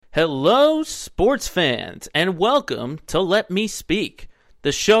Hello, sports fans, and welcome to Let Me Speak,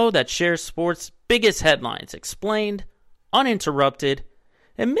 the show that shares sports' biggest headlines explained, uninterrupted,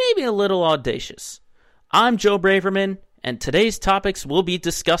 and maybe a little audacious. I'm Joe Braverman, and today's topics we'll be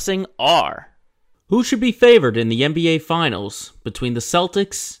discussing are: who should be favored in the NBA Finals between the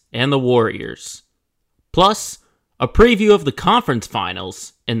Celtics and the Warriors? Plus, a preview of the conference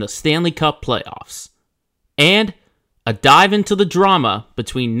finals and the Stanley Cup playoffs. And a dive into the drama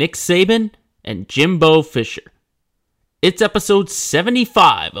between Nick Saban and Jimbo Fisher. It's episode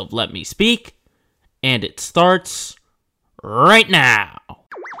 75 of Let Me Speak, and it starts right now.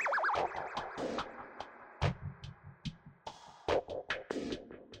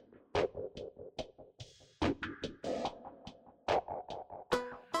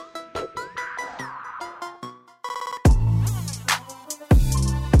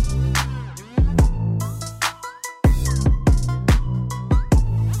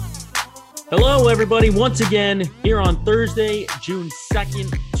 Hello, everybody, once again, here on Thursday, June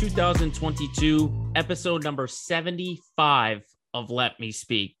 2nd, 2022, episode number 75 of Let Me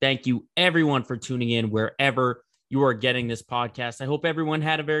Speak. Thank you, everyone, for tuning in wherever you are getting this podcast. I hope everyone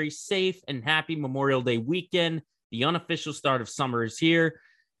had a very safe and happy Memorial Day weekend. The unofficial start of summer is here.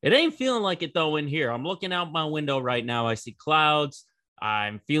 It ain't feeling like it, though, in here. I'm looking out my window right now. I see clouds.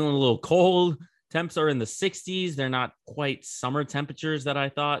 I'm feeling a little cold. Temps are in the 60s. They're not quite summer temperatures that I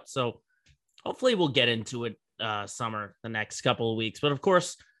thought, so hopefully we'll get into it summer the next couple of weeks. But of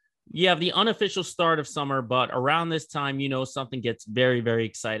course, you have the unofficial start of summer, but around this time, you know, something gets very, very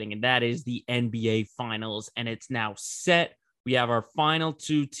exciting, and that is the NBA Finals, and it's now set. We have our final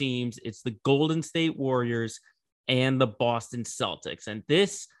two teams. It's the Golden State Warriors and the Boston Celtics. And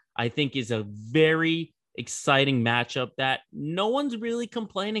this, I think, is a very exciting matchup that no one's really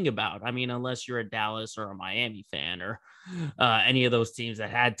complaining about. I mean, unless you're a Dallas or a Miami fan or any of those teams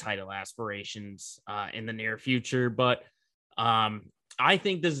that had title aspirations in the near future. But I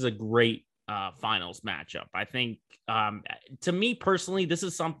think this is a great finals matchup. I think, to me personally, this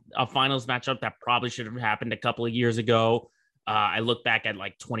is a finals matchup that probably should have happened a couple of years ago. I look back at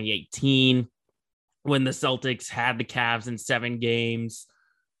like 2018 when the Celtics had the Cavs in 7 games.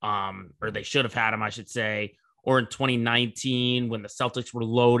 Or they should have had him, I should say, or in 2019 when the Celtics were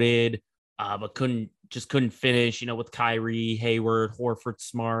loaded, but couldn't finish, you know, with Kyrie, Hayward, Horford,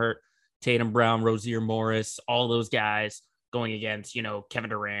 Smart, Tatum, Brown, Rozier, Morris, all those guys going against, you know,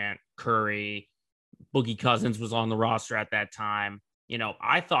 Kevin Durant, Curry, Boogie Cousins was on the roster at that time. You know,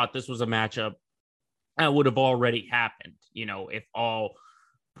 I thought this was a matchup that would have already happened, you know, if all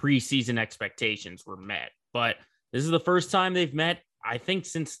preseason expectations were met. But this is the first time they've met, I think,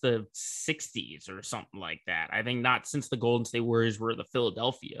 since the 60s or something like that. I think not since the Golden State Warriors were the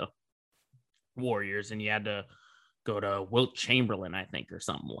Philadelphia Warriors and you had to go to Wilt Chamberlain, I think, or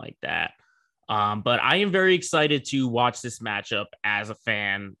something like that. But I am very excited to watch this matchup as a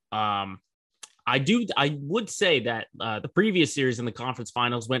fan. I would say that the previous series in the conference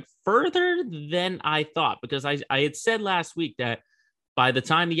finals went further than I thought, because I had said last week that by the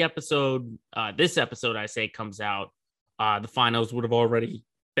time the episode, this episode, I say, comes out, the finals would have already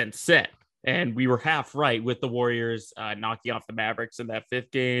been set. And we were half right with the Warriors knocking off the Mavericks in that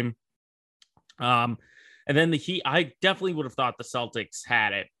 5th game. And then the Heat, I definitely would have thought the Celtics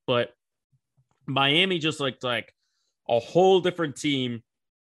had it. But Miami just looked like a whole different team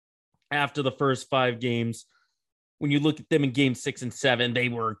after the first 5 games. When you look at them in game 6 and 7, they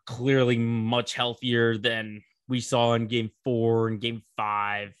were clearly much healthier than we saw in game 4 and game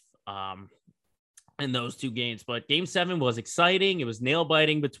 5. In those 2 games. But game 7 was exciting. It was nail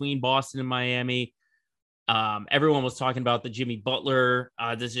biting between Boston and Miami. Everyone was talking about the Jimmy Butler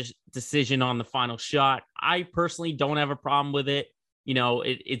decision on the final shot. I personally don't have a problem with it. You know,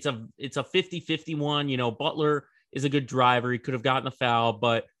 it's a 50-50 one. You know, Butler is a good driver. He could have gotten the foul,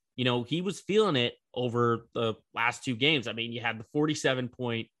 but, you know, he was feeling it over the last 2 games. I mean, you had the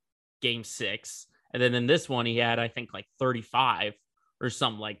 47-point game 6. And then in this one, he had, I think, like 35 or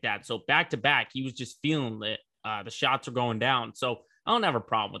something like that. So back to back, he was just feeling it. The shots are going down. So I don't have a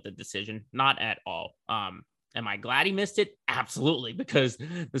problem with the decision. Not at all. Am I glad he missed it? Absolutely, because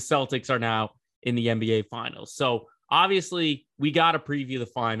the Celtics are now in the NBA Finals. So obviously we got to preview the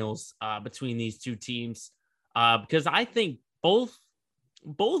finals between these 2 teams because I think both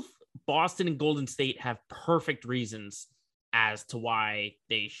Boston and Golden State have perfect reasons as to why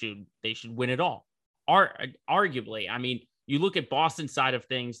they should win it all. Arguably, I mean, you look at Boston's side of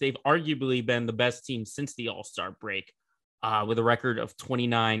things, they've arguably been the best team since the All-Star break with a record of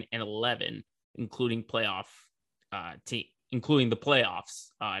 29-11, including including the playoffs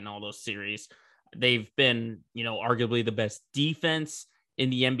in all those series. They've been, you know, arguably the best defense in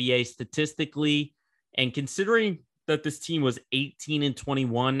the NBA statistically. And considering that this team was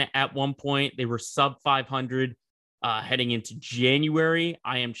 18-21 at one point, they were sub 500 heading into January.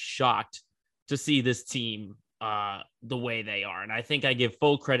 I am shocked to see this team the way they are. And I think I give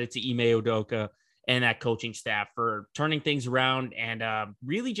full credit to Ime Udoka and that coaching staff for turning things around and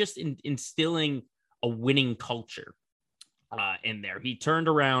really just instilling a winning culture in there. He turned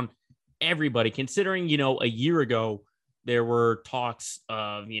around everybody, considering, a year ago, there were talks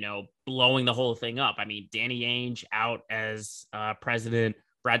of, blowing the whole thing up. I mean, Danny Ainge out as president,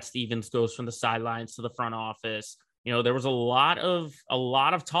 Brad Stevens goes from the sidelines to the front office. There was a lot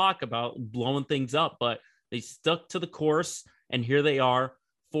of talk about blowing things up, but they stuck to the course, and here they are,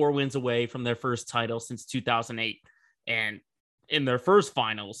 4 wins away from their first title since 2008, and in their first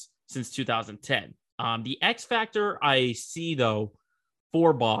finals since 2010. The X factor I see, though,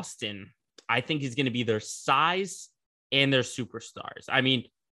 for Boston, I think is going to be their size and their superstars. I mean,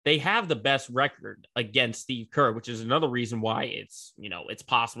 they have the best record against Steve Kerr, which is another reason why it's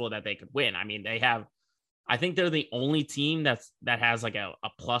possible that they could win. I mean, I think they're the only team that has like a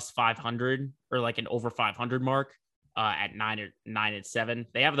plus 500 or like an over 500 mark at 9-7.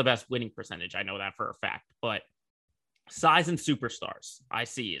 They have the best winning percentage. I know that for a fact, but size and superstars I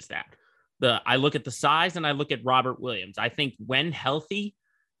see is that I look at the size and I look at Robert Williams. I think when healthy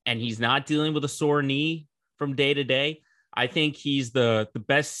and he's not dealing with a sore knee from day to day, I think he's the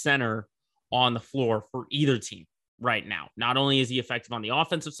best center on the floor for either team right now. Not only is he effective on the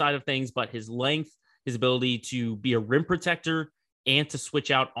offensive side of things, but his length, his ability to be a rim protector and to switch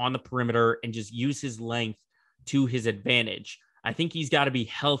out on the perimeter and just use his length to his advantage. I think he's got to be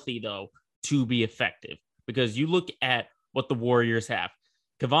healthy, though, to be effective, because you look at what the Warriors have.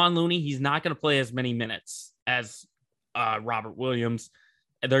 Kevon Looney, he's not going to play as many minutes as Robert Williams.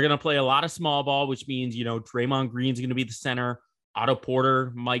 They're going to play a lot of small ball, which means, Draymond Green's going to be the center. Otto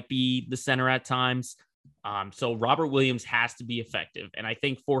Porter might be the center at times. So Robert Williams has to be effective. And I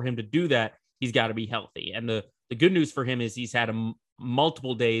think for him to do that, he's got to be healthy. And the good news for him is he's had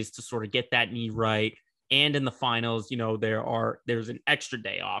multiple days to sort of get that knee right. And in the finals, there's an extra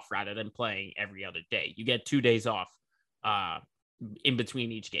day off rather than playing every other day. You get 2 days off in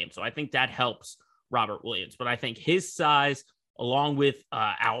between each game. So I think that helps Robert Williams. But I think his size, along with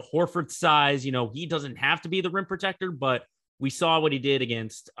Al Horford's size, he doesn't have to be the rim protector, but we saw what he did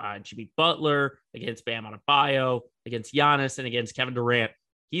against Jimmy Butler, against Bam Adebayo, against Giannis, and against Kevin Durant.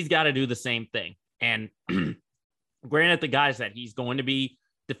 He's got to do the same thing. And granted, the guys that he's going to be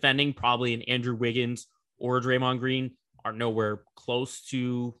defending, probably an Andrew Wiggins or Draymond Green, are nowhere close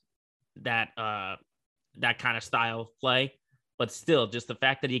to that kind of style of play. But still, just the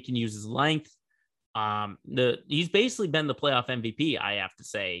fact that he can use his length, he's basically been the playoff MVP, I have to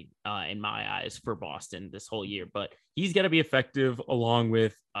say, in my eyes, for Boston this whole year. But he's got to be effective along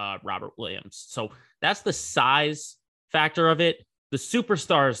with Robert Williams. So that's the size factor of it. The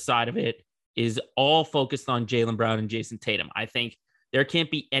superstars side of it is all focused on Jaylen Brown and Jason Tatum. I think there can't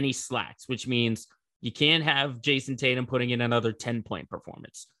be any slacks, which means you can't have Jason Tatum putting in another 10-point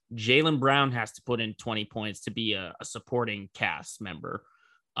performance. Jaylen Brown has to put in 20 points to be a supporting cast member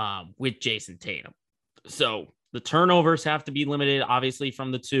with Jason Tatum. So the turnovers have to be limited, obviously,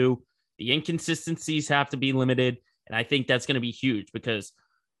 from the two. The inconsistencies have to be limited. And I think that's going to be huge because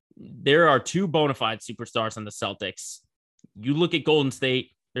there are 2 bona fide superstars on the Celtics. You look at Golden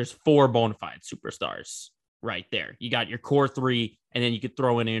State, there's 4 bona fide superstars right there. You got your core 3, and then you could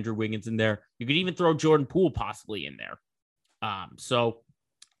throw in Andrew Wiggins in there. You could even throw Jordan Poole possibly in there. So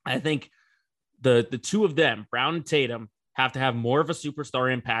I think the 2 of them, Brown and Tatum, have to have more of a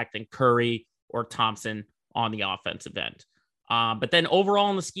superstar impact than Curry or Thompson on the offensive end. But then overall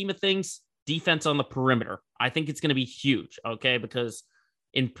in the scheme of things, defense on the perimeter, I think it's going to be huge, okay? Because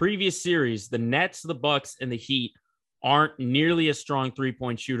in previous series, the Nets, the Bucks, and the Heat aren't nearly as strong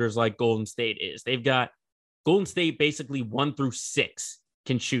 3-point shooters like Golden State is. They've got Golden State basically 1 through 6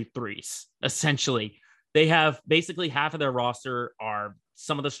 can shoot threes, essentially. They have basically half of their roster are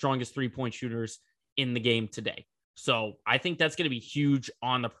some of the strongest 3-point shooters in the game today. So I think that's going to be huge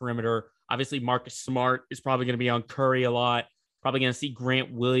on the perimeter. Obviously, Marcus Smart is probably going to be on Curry a lot. Probably going to see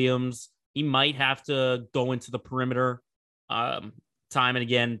Grant Williams. He might have to go into the perimeter time and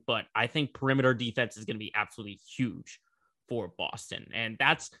again, but I think perimeter defense is going to be absolutely huge for Boston. And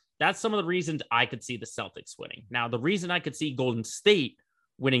that's some of the reasons I could see the Celtics winning. Now, the reason I could see Golden State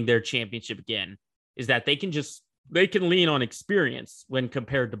winning their championship again is that they can lean on experience when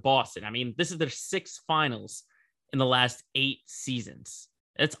compared to Boston. I mean, this is their 6th finals in the last 8 seasons.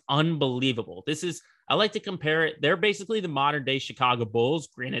 That's unbelievable. I like to compare it. They're basically the modern day Chicago Bulls.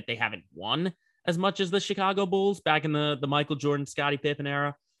 Granted, they haven't won as much as the Chicago Bulls back in the Michael Jordan, Scottie Pippen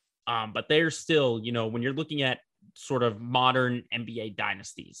era. But they're still, when you're looking at sort of modern NBA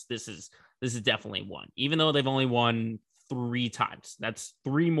dynasties, this is definitely one, even though they've only won 3 times. That's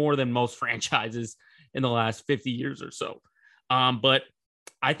 3 more than most franchises in the last 50 years or so. But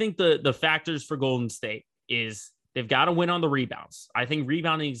I think the factors for Golden State is they've got to win on the rebounds. I think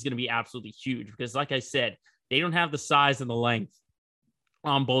rebounding is going to be absolutely huge because, like I said, they don't have the size and the length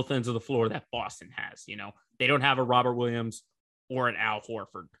on both ends of the floor that Boston has. They don't have a Robert Williams or an Al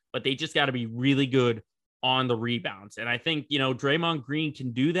Horford, but they just got to be really good on the rebounds. And I think, Draymond Green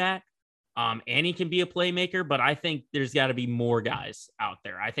can do that. And he can be a playmaker, but I think there's got to be more guys out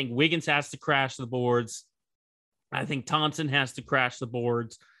there. I think Wiggins has to crash the boards. I think Thompson has to crash the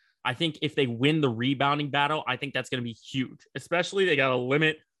boards. I think if they win the rebounding battle, I think that's going to be huge, especially they got to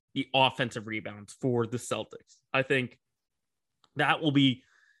limit the offensive rebounds for the Celtics. I think that will be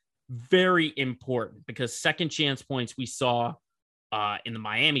very important because second chance points we saw in the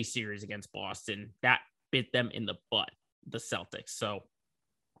Miami series against Boston, that bit them in the butt, the Celtics. So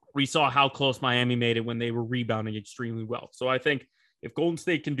we saw how close Miami made it when they were rebounding extremely well. So I think if Golden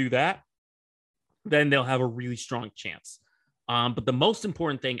State can do that, then they'll have a really strong chance. But the most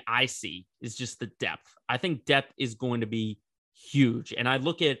important thing I see is just the depth. I think depth is going to be huge. And I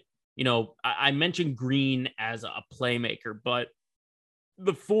look at, I mentioned Green as a playmaker, but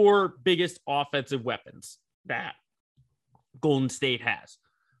the 4 biggest offensive weapons that Golden State has,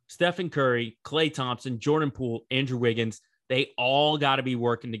 Stephen Curry, Klay Thompson, Jordan Poole, Andrew Wiggins, they all got to be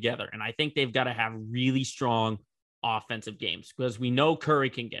working together. And I think they've got to have really strong offensive games because we know Curry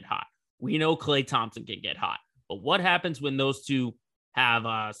can get hot. We know Klay Thompson can get hot. But what happens when those two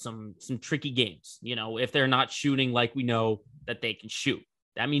have some tricky games? If they're not shooting like we know that they can shoot,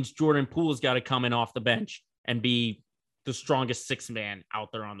 that means Jordan Poole's got to come in off the bench and be the strongest 6th man out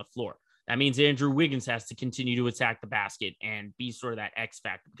there on the floor. That means Andrew Wiggins has to continue to attack the basket and be sort of that X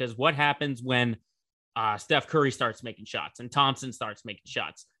factor. Because what happens when Steph Curry starts making shots and Thompson starts making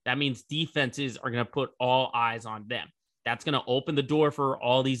shots? That means defenses are going to put all eyes on them. That's going to open the door for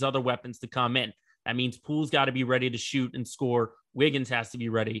all these other weapons to come in. That means Poole's got to be ready to shoot and score. Wiggins has to be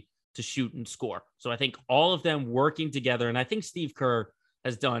ready to shoot and score. So I think all of them working together, and I think Steve Kerr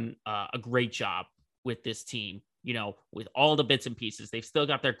has done a great job with this team, with all the bits and pieces. They've still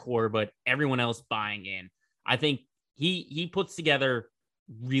got their core, but everyone else buying in. I think he puts together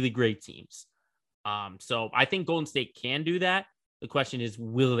really great teams. So I think Golden State can do that. The question is,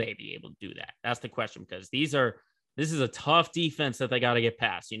 will they be able to do that? That's the question, because this is a tough defense that they got to get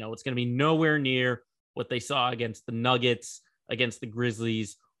past. It's going to be nowhere near what they saw against the Nuggets, against the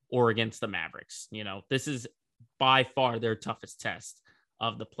Grizzlies, or against the Mavericks. This is by far their toughest test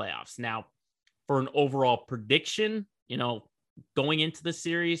of the playoffs. Now, for an overall prediction, going into the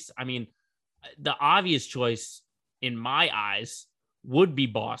series, I mean, the obvious choice in my eyes would be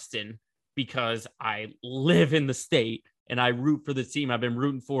Boston because I live in the state and I root for the team. I've been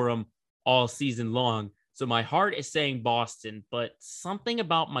rooting for them all season long. So my heart is saying Boston, but something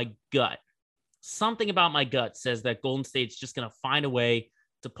about my gut says that Golden State's just going to find a way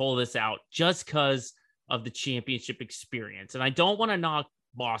to pull this out just because of the championship experience. And I don't want to knock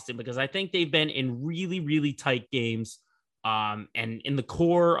Boston because I think they've been in really, really tight games. And in the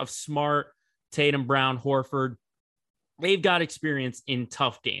core of Smart, Tatum, Brown, Horford, they've got experience in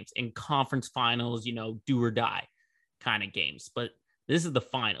tough games, in conference finals, do or die kind of games. But this is the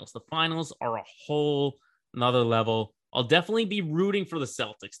finals. The finals are a whole another level. I'll definitely be rooting for the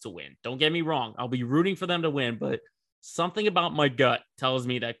Celtics to win. Don't get me wrong. I'll be rooting for them to win, but something about my gut tells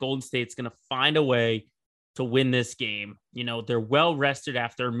me that Golden State's going to find a way to win this game. They're well rested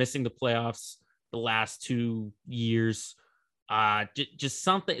after missing the playoffs the last 2 years. Just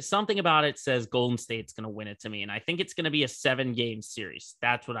something about it says Golden State's going to win it to me. And I think it's going to be a 7-game series.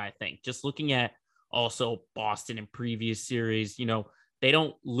 That's what I think. Just looking at also Boston in previous series, they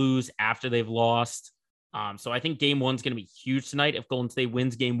don't lose after they've lost. So I think game 1's going to be huge tonight. If Golden State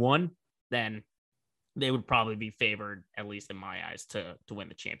wins game 1, then they would probably be favored, at least in my eyes, to win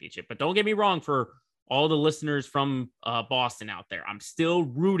the championship. But don't get me wrong, for all the listeners from Boston out there, I'm still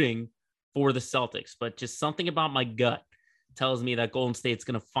rooting for the Celtics, but just something about my gut tells me that Golden State's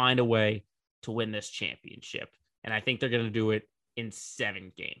going to find a way to win this championship. And I think they're going to do it in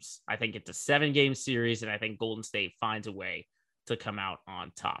 7 games. I think it's a 7-game series, and I think Golden State finds a way to come out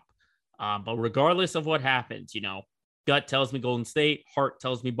on top. But regardless of what happens, gut tells me Golden State, heart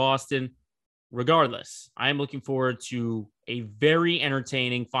tells me Boston. Regardless, I am looking forward to a very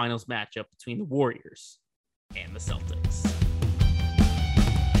entertaining finals matchup between the Warriors and the Celtics.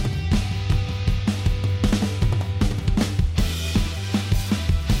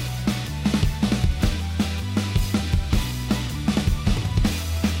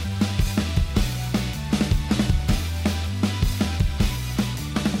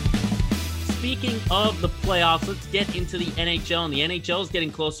 speaking of the playoffs, let's get into the NHL. And the NHL is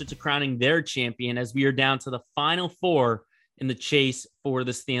getting closer to crowning their champion as we are down to the final four in the chase for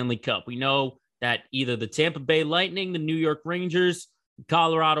the Stanley Cup. We know that either the Tampa Bay Lightning, the New York Rangers,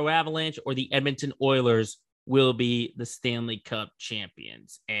 Colorado Avalanche, or the Edmonton Oilers will be the Stanley Cup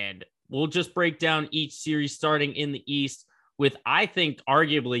champions. And we'll just break down each series starting in the East with, I think,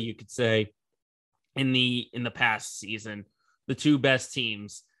 arguably you could say in the past season, the two best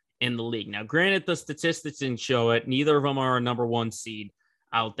teams in the league. Now, granted, the statistics didn't show it. Neither of them are a number one seed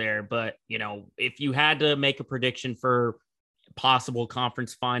out there. But, you know, if you had to make a prediction for possible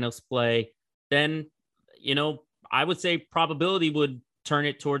conference finals play, then, you know, I would say probability would turn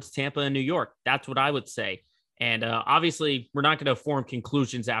it towards Tampa and New York. That's what I would say. And obviously, we're not going to form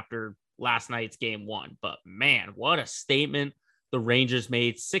conclusions after last night's game one. But, man, what a statement the Rangers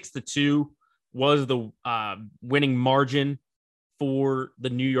made. 6-2 was the winning margin for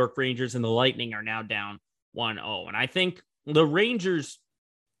the New York Rangers, and the Lightning are now down 1-0. And I think the Rangers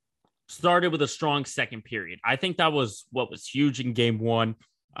started with a strong second period. I think that was what was huge in game one.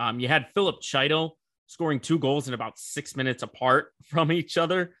 You had Philip Chytil scoring 2 goals in about 6 minutes apart from each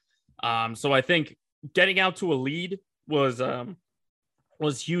other. So I think getting out to a lead was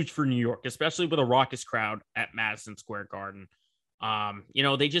huge for New York, especially with a raucous crowd at Madison Square Garden. You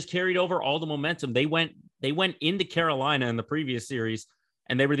know, they just carried over all the momentum. They went into Carolina in the previous series,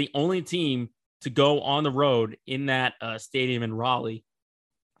 and they were the only team to go on the road in that stadium in Raleigh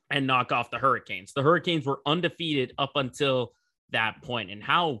and knock off the Hurricanes. The Hurricanes were undefeated up until that point. And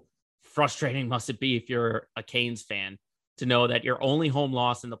how frustrating must it be if you're a Canes fan to know that your only home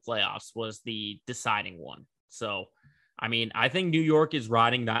loss in the playoffs was the deciding one? So, I mean, I think New York is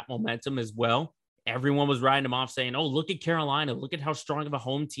riding that momentum as well. Everyone was riding them off saying, oh, look at Carolina. Look at how strong of a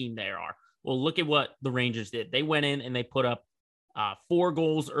home team they are. Well, look at what the Rangers did. They went in and they put up 4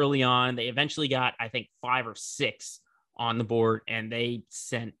 goals early on. They eventually got, I think, 5 or 6 on the board, and they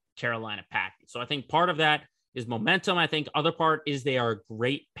sent Carolina packing. So I think part of that is momentum. I think other part is they are a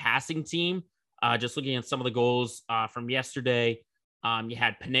great passing team. Just looking at some of the goals from yesterday, you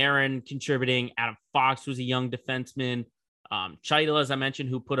had Panarin contributing. Adam Fox was a young defenseman. Chytil, as I mentioned,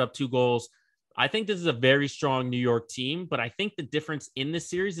 who put up 2 goals. I think this is a very strong New York team, but I think the difference in this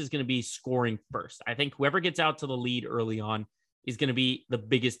series is going to be scoring first. I think whoever gets out to the lead early on is going to be the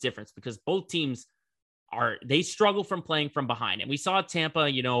biggest difference, because both teams they struggle from playing from behind. And we saw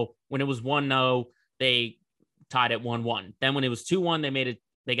Tampa, you know, when it was 1-0, they tied at 1-1. Then when it was 2-1,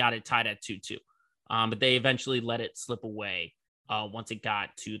 they got it tied at 2-2. But they eventually let it slip away once it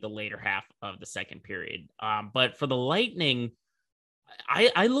got to the later half of the second period. But for the Lightning,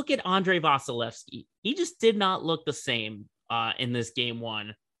 I look at Andrei Vasilevskiy. He just did not look the same in this game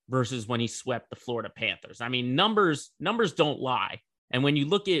one versus when he swept the Florida Panthers. I mean, numbers don't lie. And when you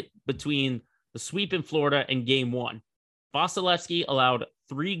look at between the sweep in Florida and game one, Vasilevskiy allowed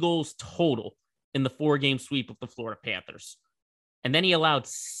 3 goals total in the 4-game sweep of the Florida Panthers. And then he allowed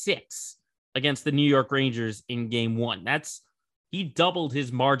 6 against the New York Rangers in game one. He doubled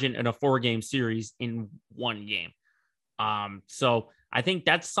his margin in a 4-game series in 1 game. So I think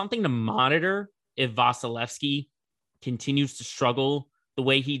that's something to monitor if Vasilevskiy continues to struggle the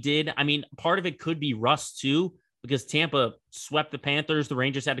way he did. I mean, part of it could be rust too, because Tampa swept the Panthers. The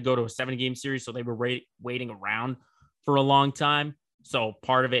Rangers had to go to a 7-game series, so they were waiting around for a long time. So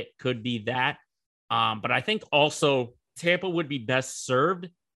part of it could be that. But I think also Tampa would be best served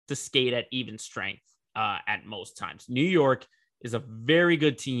to skate at even strength at most times. New York is a very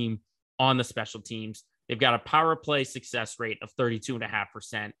good team on the special teams. They've got a power play success rate of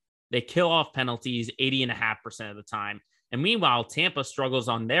 32.5%. They kill off penalties 80.5% of the time. And meanwhile, Tampa struggles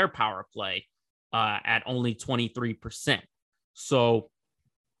on their power play at only 23%. So,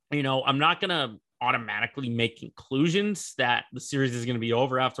 you know, I'm not going to automatically make conclusions that the series is going to be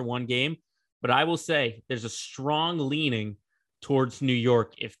over after 1 game, but I will say there's a strong leaning towards New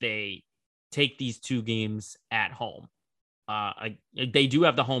York if they take these 2 games at home. They do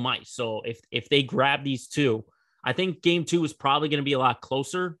have the home ice. So if they grab these 2, I think game 2 is probably going to be a lot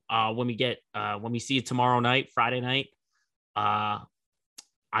closer when we see it tomorrow night, Friday night. I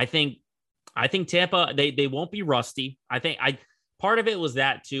think Tampa, they won't be rusty. Part of it was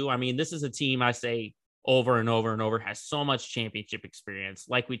that too. I mean, this is a team I say over and over and over has so much championship experience,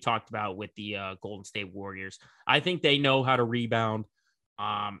 like we talked about with the Golden State Warriors. I think they know how to rebound,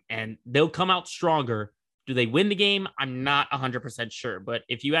 and they'll come out stronger. Do they win the game? I'm not 100% sure. But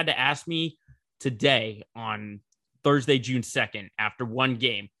if you had to ask me today on Thursday, June 2nd, after 1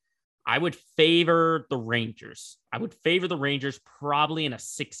 game, I would favor the Rangers. I would favor the Rangers probably in a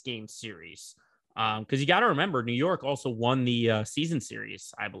 6-game series. Because you got to remember, New York also won the season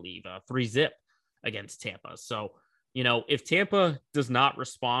series, I believe, 3-0. against Tampa. So, if Tampa does not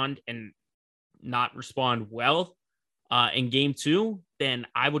respond and not respond well in game 2, then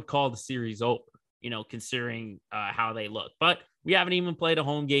I would call the series over, considering how they look. But we haven't even played a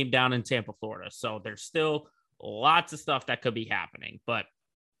home game down in Tampa, Florida. So there's still lots of stuff that could be happening. But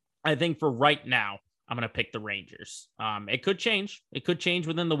I think for right now, I'm going to pick the Rangers. It could change. It could change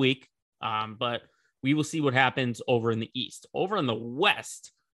within the week. But we will see what happens over in the East. Over in the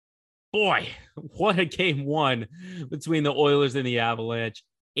West, boy, what a game 1 between the Oilers and the Avalanche.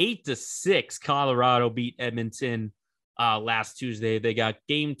 8-6, Colorado beat Edmonton last Tuesday. They got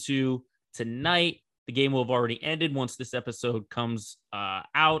game 2 tonight. The game will have already ended once this episode comes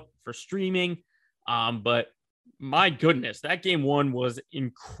out for streaming. But my goodness, that game 1 was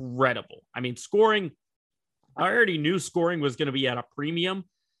incredible. I mean, scoring, I already knew scoring was going to be at a premium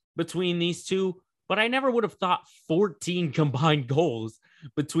between these two, but I never would have thought 14 combined goals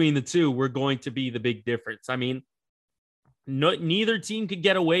between the two were going to be the big difference. I mean, neither team could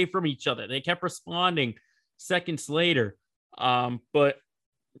get away from each other. They kept responding seconds later. But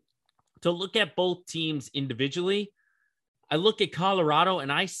to look at both teams individually, I look at Colorado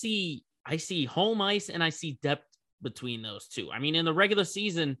and I see home ice and I see depth between those two. I mean, in the regular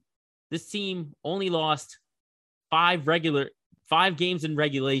season, this team only lost 5 games in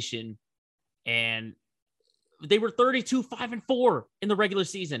regulation, and they were 32-5-4 in the regular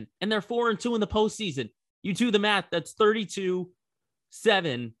season, and they're 4-2 in the postseason. You do the math, that's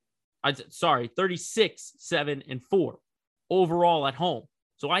 36-7-4 overall at home.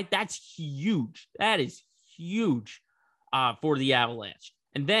 So that's huge. That is huge for the Avalanche.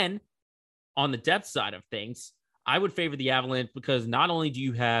 And then on the depth side of things, I would favor the Avalanche because not only do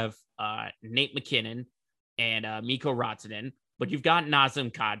you have Nate McKinnon and Mikko Rantanen, but you've got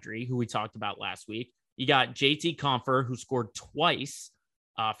Nazem Kadri, who we talked about last week. You got JT Compher, who scored twice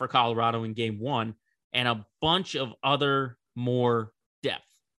for Colorado in game 1, and a bunch of other more depth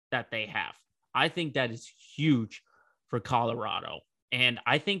that they have. I think that is huge for Colorado. And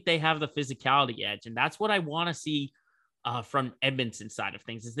I think they have the physicality edge. And that's what I want to see from Edmonton's side of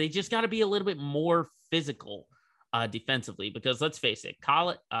things, is they just got to be a little bit more physical defensively, because let's face it,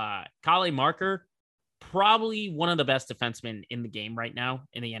 Kale Marker, probably one of the best defensemen in the game right now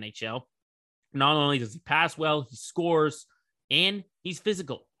in the NHL. Not only does he pass well, he scores, and he's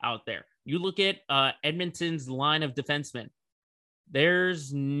physical out there. You look at Edmonton's line of defensemen,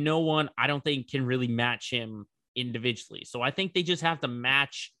 there's no one I don't think can really match him individually. So I think they just have to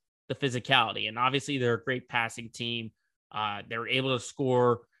match the physicality. And obviously they're a great passing team. They're able to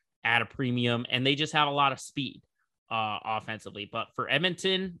score at a premium, and they just have a lot of speed offensively. But for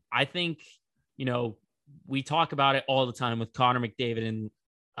Edmonton, I think, we talk about it all the time with Connor McDavid and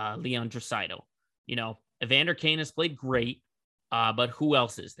Leon Draisaitl. Evander Kane has played great, but who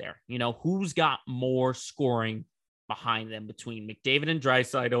else is there? Who's got more scoring behind them between McDavid and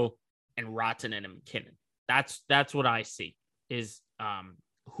Draisaitl and Rantanen and McKinnon? That's what I see, is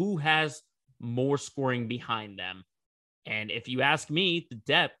who has more scoring behind them. And if you ask me, the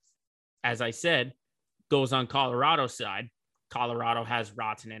depth, as I said, goes on Colorado's side. Colorado has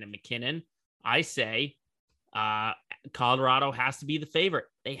Rantanen and McKinnon. I say Colorado has to be the favorite.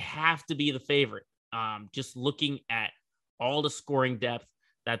 They have to be the favorite. Just looking at all the scoring depth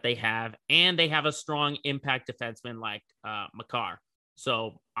that they have, and they have a strong impact defenseman like Makar.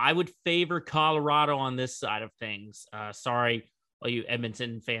 So I would favor Colorado on this side of things. Sorry, all you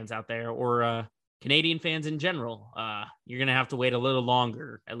Edmonton fans out there, or Canadian fans in general. You're going to have to wait a little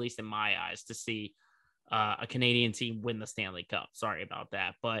longer, at least in my eyes, to see a Canadian team win the Stanley Cup. Sorry about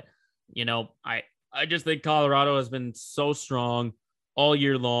that. But, I just think Colorado has been so strong all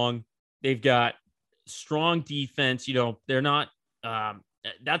year long. They've got strong defense. They're not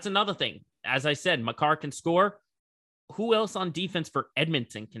that's another thing. As I said, Makar can score. Who else on defense for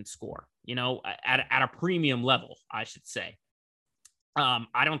Edmonton can score, at a premium level, I should say.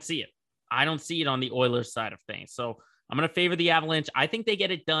 I don't see it. I don't see it on the Oilers side of things. So I'm going to favor the Avalanche. I think they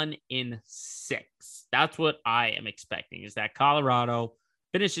get it done in 6. That's what I am expecting, is that Colorado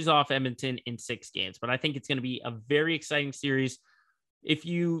finishes off Edmonton in 6 games. But I think it's going to be a very exciting series. If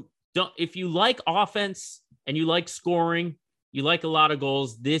you like offense and you like scoring, you like a lot of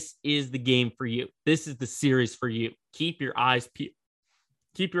goals, this is the game for you. This is the series for you. Keep your eyes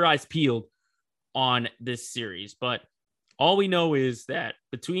peeled on this series. But all we know is that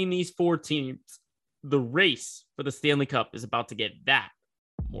between these 4 teams, the race for the Stanley Cup is about to get that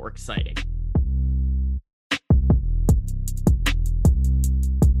more exciting.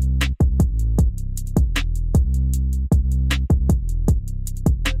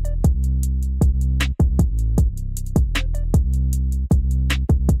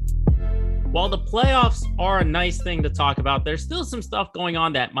 while the playoffs are a nice thing to talk about, there's still some stuff going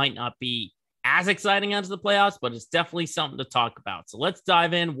on that might not be as exciting as the playoffs, but it's definitely something to talk about. So let's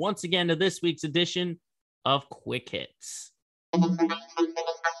dive in once again to this week's edition of Quick Hits.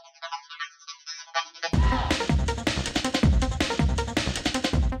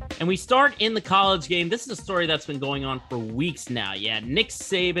 And we start in the college game. This is a story that's been going on for weeks now. Yeah, Nick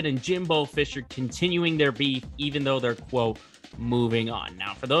Saban and Jimbo Fisher continuing their beef, even though they're, quote, moving on.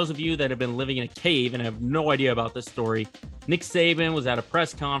 Now, for those of you that have been living in a cave and have no idea about this story, Nick Saban was at a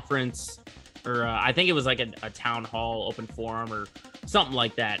press conference, or I think it was like a town hall, open forum, or something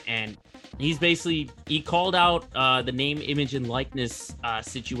like that. And he called out the name, image, and likeness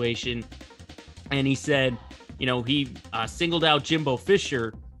situation. And he said, he singled out Jimbo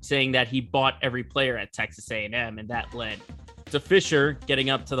Fisher, saying that he bought every player at Texas A&M, and that led to Fisher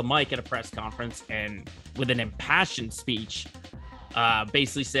getting up to the mic at a press conference and with an impassioned speech,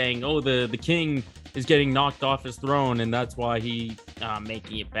 basically saying, oh, the king is getting knocked off his throne, and that's why he's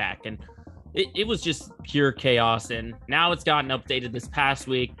making it back. And it was just pure chaos, and now it's gotten updated this past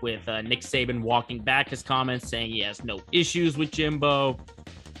week with Nick Saban walking back his comments, saying he has no issues with Jimbo,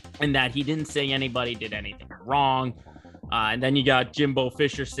 and that he didn't say anybody did anything wrong. And then you got Jimbo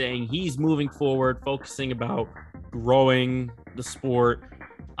Fisher saying he's moving forward, focusing about growing the sport.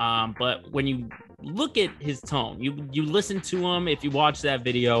 But when you look at his tone, you listen to him, if you watch that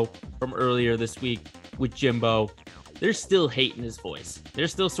video from earlier this week with Jimbo, there's still hate in his voice.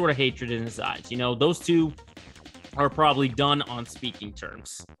 There's still sort of hatred in his eyes. Those two are probably done on speaking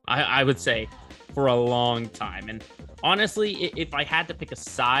terms, I would say, for a long time. And honestly, if I had to pick a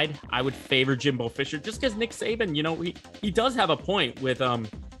side, I would favor Jimbo Fisher, just because Nick Saban, he does have a point with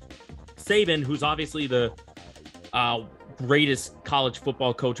Saban, who's obviously the greatest college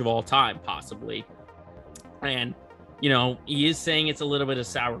football coach of all time, possibly. And, he is saying it's a little bit of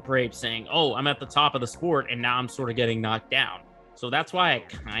sour grapes, saying, oh, I'm at the top of the sport, and now I'm sort of getting knocked down. So that's why I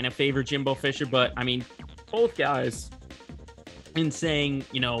kind of favor Jimbo Fisher. But, I mean, both guys in saying,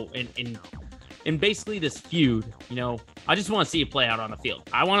 in basically this feud, I just want to see it play out on the field.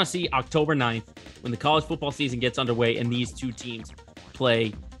 I want to see October 9th when the college football season gets underway and these two teams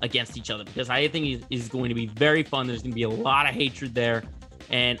play against each other, because I think it is going to be very fun. There's going to be a lot of hatred there.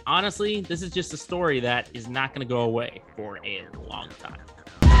 And honestly, this is just a story that is not going to go away for a long time.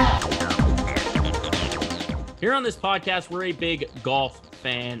 Here on this podcast, we're a big golf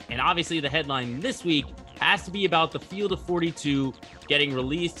fan. And obviously the headline this week has to be about the Field of 42 getting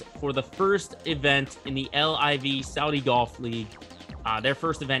released for the first event in the LIV Saudi Golf League. Their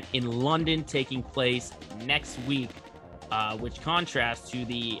first event in London taking place next week, which contrasts to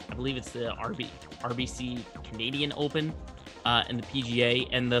I believe it's the RBC Canadian Open and the PGA.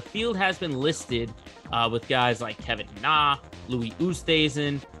 And the field has been listed with guys like Kevin Na, Louis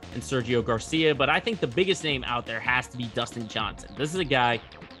Oosthuizen, and Sergio Garcia. But I think the biggest name out there has to be Dustin Johnson. This is a guy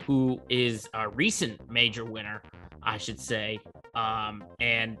who is a recent major winner, I should say.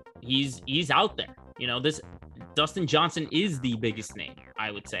 And he's out there. This Dustin Johnson is the biggest name,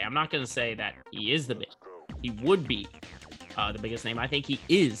 I would say. I'm not going to say that he is he would be the biggest name. I think he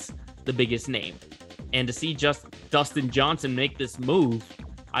is the biggest name. And to see just Dustin Johnson make this move,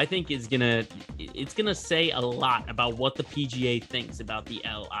 I think it's gonna say a lot about what the PGA thinks about the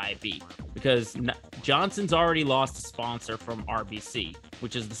LIV, because Johnson's already lost a sponsor from RBC,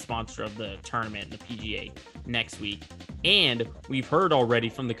 which is the sponsor of the tournament and the PGA next week. And we've heard already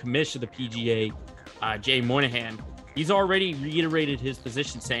from the commissioner of the PGA, Jay Monahan, he's already reiterated his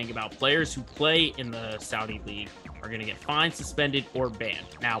position, saying about players who play in the Saudi League are going to get fined, suspended, or banned.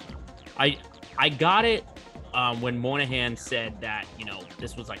 Now, I got it when Monahan said that,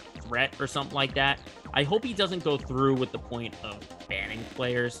 this was like a threat or something like that. I hope he doesn't go through with the point of banning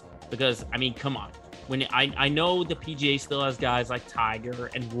players, because, I mean, come on. When I know the PGA still has guys like Tiger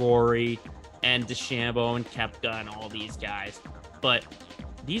and Rory and DeChambeau and Koepka and all these guys, but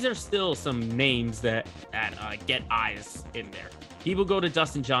these are still some names that get eyes in there. People go to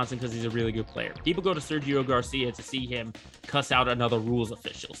Dustin Johnson because he's a really good player. People go to Sergio Garcia to see him cuss out another rules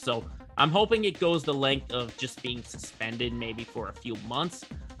official. So I'm hoping it goes the length of just being suspended maybe for a few months.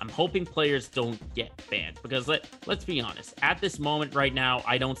 I'm hoping players don't get banned, because let's be honest. At this moment right now,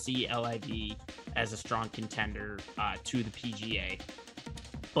 I don't see LIV as a strong contender to the PGA.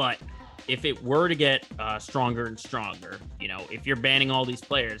 But if it were to get stronger and stronger, if you're banning all these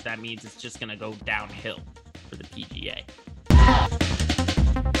players, that means it's just going to go downhill for the PGA.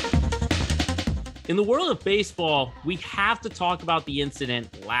 In the world of baseball, we have to talk about the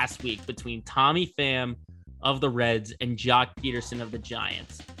incident last week between Tommy Pham of the Reds and Joc Pederson of the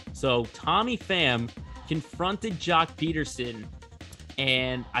Giants. So Tommy Pham confronted Joc Pederson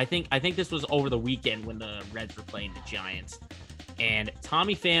And I think this was over the weekend when the Reds were playing the Giants. And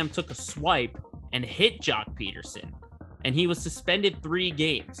Tommy Pham took a swipe and hit Jock Peterson, and he was suspended 3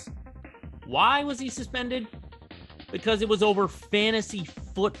 games. Why was he suspended? Because it was over fantasy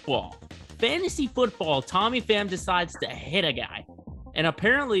football. Fantasy football, Tommy Pham decides to hit a guy. And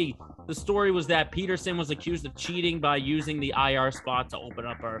apparently the story was that Peterson was accused of cheating by using the IR spot to open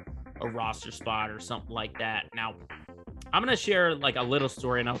up a roster spot or something like that. Now, I'm going to share like a little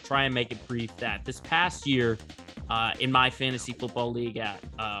story, and I'll try and make it brief. That this past year in my fantasy football league at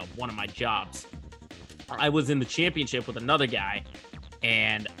one of my jobs, I was in the championship with another guy,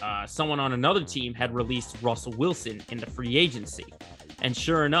 and someone on another team had released Russell Wilson into free agency. And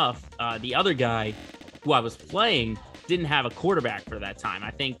sure enough, the other guy who I was playing didn't have a quarterback for that time.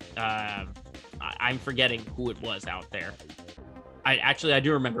 I think I'm forgetting who it was out there. I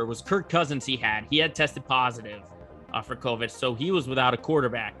do remember it was Kirk Cousins. He had tested positive for COVID, so he was without a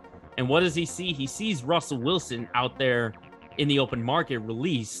quarterback. And what does he see? He sees Russell Wilson out there in the open market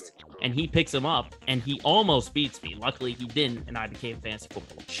released, and he picks him up, and he almost beats me. Luckily, he didn't, and I became fantasy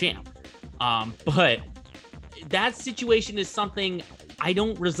football champ. But that situation is something I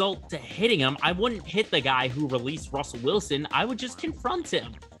don't result to hitting him. I wouldn't hit the guy who released Russell Wilson. I would just confront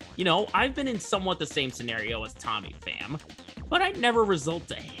him. You know, I've been in somewhat the same scenario as Tommy Pham, but I'd never result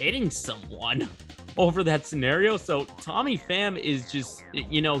to hitting someone over that scenario. So Tommy Pham is just,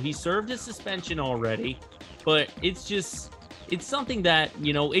 you know, he served his suspension already, but it's something that,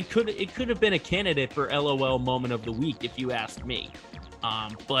 you know, it could have been a candidate for LOL moment of the week, if you ask me.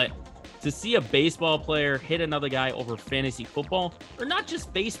 But to see a baseball player hit another guy over fantasy football, or not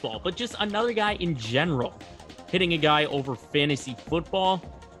just baseball, but just another guy in general hitting a guy over fantasy football,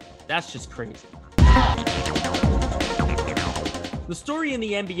 that's just crazy. The story in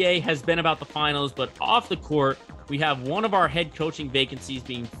the NBA has been about the finals, but off the court, we have one of our head coaching vacancies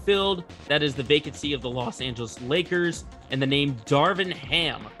being filled. That is the vacancy of the Los Angeles Lakers, and the name Darvin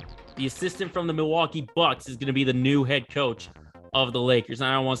Ham, the assistant from the Milwaukee Bucks, is going to be the new head coach of the Lakers. And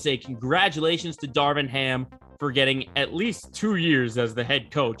I want to say congratulations to Darvin Ham for getting at least 2 years as the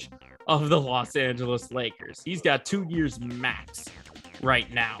head coach of the Los Angeles Lakers. He's got 2 years max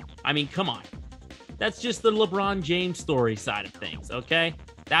right now. I mean, come on. That's just the LeBron James story side of things, okay?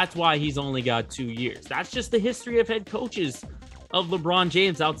 That's why he's only got 2 years. That's just the history of head coaches of LeBron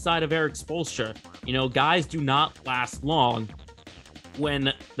James outside of Eric Spoelstra. You know, guys do not last long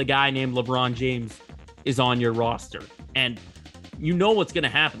when the guy named LeBron James is on your roster. And you know what's going to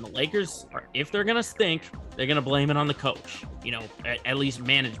happen. The Lakers, if they're going to stink, they're going to blame it on the coach. You know, at least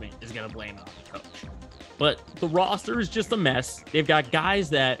management is going to blame it on the coach. But the roster is just a mess. They've got guys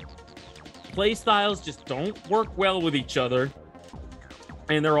that play styles just don't work well with each other,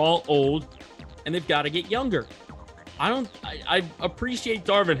 and they're all old, and they've got to get younger. I appreciate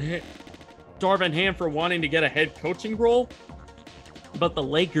Darvin Ham for wanting to get a head coaching role, but the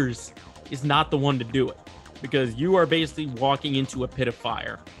Lakers is not the one to do it, because you are basically walking into a pit of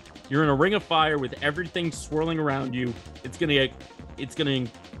fire. You're in a ring of fire with everything swirling around you. You're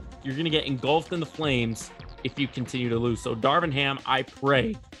gonna get engulfed in the flames if you continue to lose. So Darvin Ham, I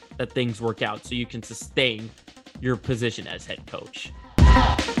pray that things work out so you can sustain your position as head coach.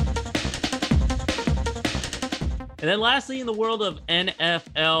 And then lastly, in the world of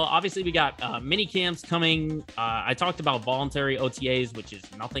NFL, obviously we got mini camps coming. I talked about voluntary OTAs, which is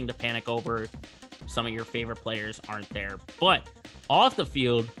nothing to panic over. Some of your favorite players aren't there. But off the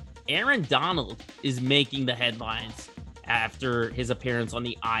field, Aaron Donald is making the headlines after his appearance on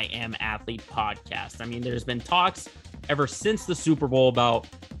the I Am Athlete podcast. I mean, there's been talks ever since the Super Bowl about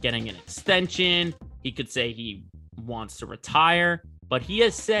getting an extension. He could say he wants to retire, but he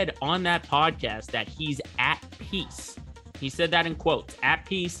has said on that podcast that he's at peace. He said that in quotes, at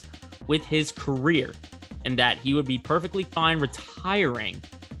peace with his career, and that he would be perfectly fine retiring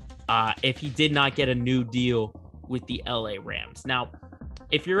if he did not get a new deal with the LA Rams. Now,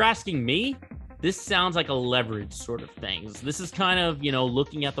 if you're asking me, this sounds like a leverage sort of thing. This is kind of, you know,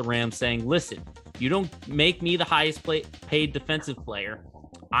 looking at the Rams saying, listen, you don't make me the highest paid defensive player,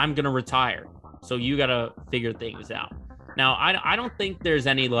 I'm going to retire. So you got to figure things out. Now, I don't think there's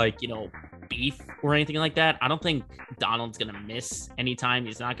any, like, you know, beef or anything like that. I don't think Donald's going to miss any time.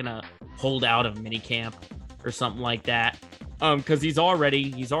 He's not going to hold out of minicamp or something like that. Because he's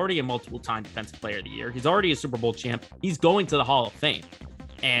already a multiple-time defensive player of the year. He's already a Super Bowl champ. He's going to the Hall of Fame.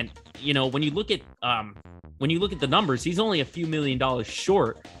 And, you know, when you look at the numbers, he's only a few $1 million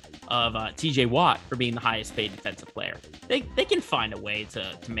short of TJ Watt for being the highest paid defensive player. They can find a way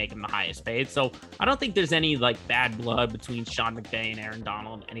to make him the highest paid. So I don't think there's any like bad blood between Sean McVay and Aaron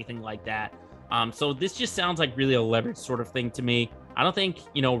Donald, anything like that. So this just sounds like really a leverage sort of thing to me. I don't think,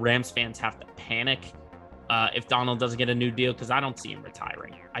 Rams fans have to panic if Donald doesn't get a new deal, because I don't see him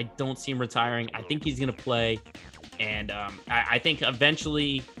retiring. I think he's going to play. And I think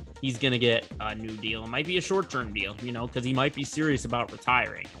eventually he's going to get a new deal. It might be a short-term deal, because he might be serious about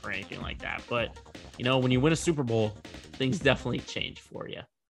retiring or anything like that. But, when you win a Super Bowl, things definitely change for you.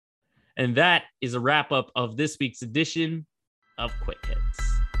 And that is a wrap-up of this week's edition of Quick Hits.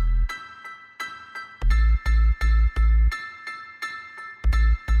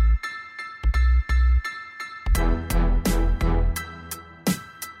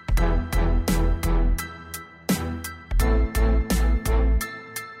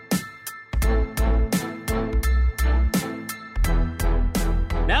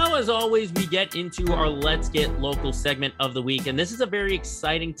 As always, we get into our Let's Get Local segment of the week. And this is a very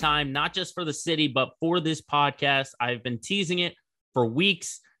exciting time, not just for the city, but for this podcast. I've been teasing it for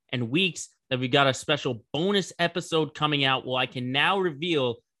weeks and weeks that we got a special bonus episode coming out. Well, I can now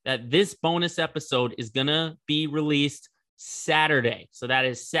reveal that this bonus episode is going to be released Saturday. So that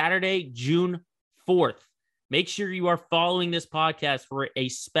is Saturday, June 4th. Make sure you are following this podcast for a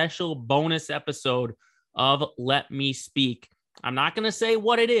special bonus episode of Let Me Speak. I'm not going to say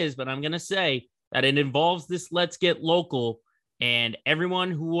what it is, but I'm going to say that it involves this Let's Get Local, and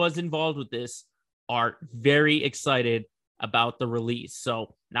everyone who was involved with this are very excited about the release.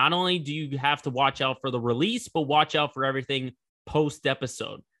 So not only do you have to watch out for the release, but watch out for everything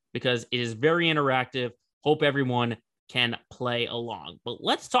post-episode, because it is very interactive. Hope everyone can play along. But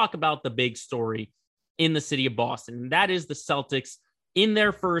let's talk about the big story in the city of Boston, and that is the Celtics in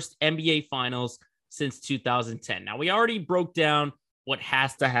their first NBA Finals since 2010. Now, we already broke down what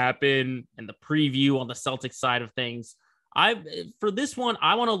has to happen and the preview on the Celtics side of things. For this one,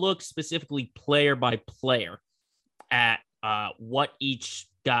 I want to look specifically player by player at what each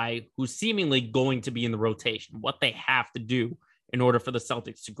guy who's seemingly going to be in the rotation, what they have to do in order for the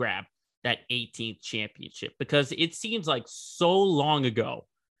Celtics to grab that 18th championship, because it seems like so long ago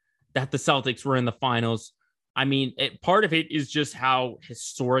that the Celtics were in the finals. I mean, part of it is just how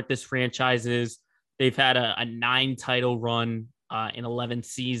historic this franchise is. They've had a 9-title run in 11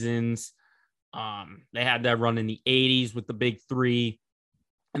 seasons. They had that run in the 80s with the big three.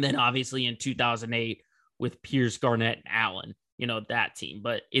 And then obviously in 2008 with Pierce, Garnett, and Allen, that team.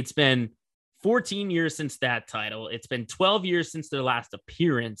 But it's been 14 years since that title. It's been 12 years since their last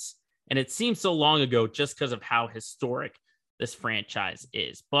appearance. And it seems so long ago just because of how historic this franchise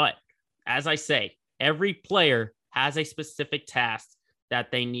is. But as I say, every player has a specific task that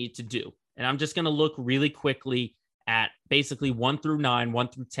they need to do. And I'm just going to look really quickly at basically 1 through 9, 1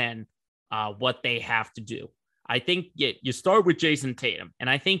 through 10, what they have to do. I think you start with Jason Tatum, and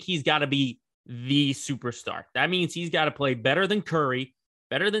I think he's got to be the superstar. That means he's got to play better than Curry,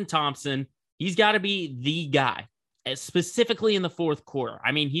 better than Thompson. He's got to be the guy, specifically in the fourth quarter.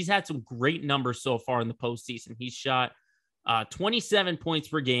 I mean, he's had some great numbers so far in the postseason. He's shot 27 points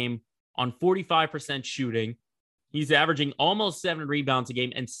per game on 45% shooting. He's averaging almost 7 rebounds a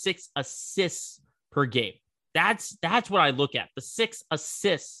game and 6 assists per game. That's what I look at, the 6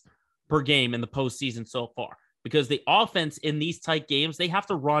 assists per game in the postseason so far, because the offense in these tight games, they have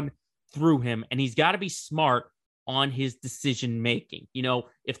to run through him, and he's got to be smart on his decision making.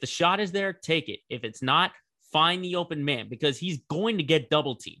 If the shot is there, take it. If it's not, find the open man, because he's going to get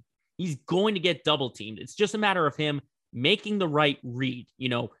double teamed. It's just a matter of him making the right read.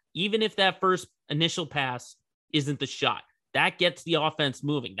 Even if that first initial pass isn't the shot, that gets the offense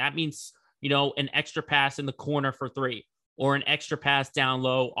moving. That means, an extra pass in the corner for 3 or an extra pass down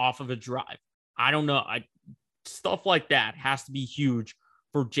low off of a drive. I don't know. Stuff like that has to be huge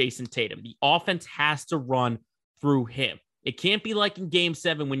for Jason Tatum. The offense has to run through him. It can't be like in Game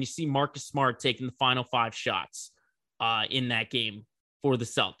 7 when you see Marcus Smart taking the final 5 shots in that game for the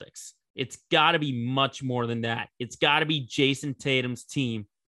Celtics. It's got to be much more than that. It's got to be Jason Tatum's team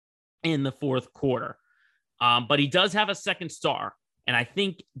in the fourth quarter. But he does have a second star, and I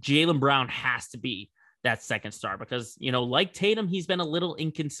think Jaylen Brown has to be that second star because, like Tatum, he's been a little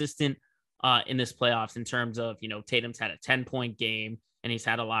inconsistent in this playoffs in terms of, Tatum's had a 10-point game and he's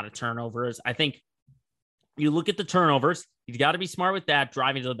had a lot of turnovers. I think you look at the turnovers, he's got to be smart with that,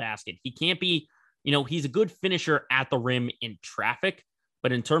 driving to the basket. He can't be, he's a good finisher at the rim in traffic,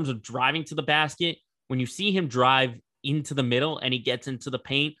 but in terms of driving to the basket, when you see him drive into the middle and he gets into the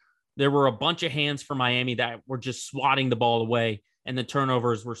paint, there were a bunch of hands for Miami that were just swatting the ball away, and the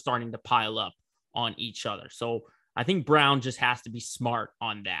turnovers were starting to pile up on each other. So I think Brown just has to be smart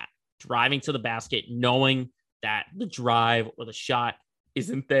on that, driving to the basket, knowing that the drive or the shot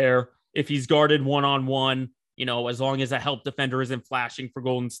isn't there. If he's guarded one-on-one, as long as a help defender isn't flashing for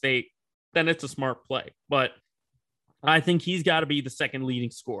Golden State, then it's a smart play. But I think he's got to be the second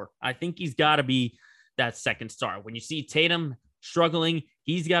leading scorer. I think he's got to be that second star. When you see Tatum struggling,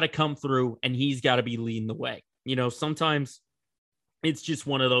 he's got to come through and he's got to be leading the way. Sometimes it's just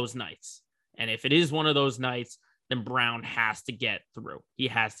one of those nights. And if it is one of those nights, then Brown has to get through. He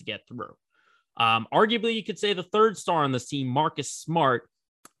has to get through. Arguably, you could say the third star on this team, Marcus Smart.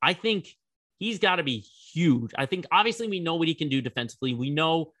 I think he's got to be huge. I think obviously we know what he can do defensively. We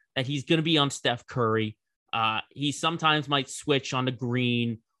know that he's going to be on Steph Curry. He sometimes might switch onto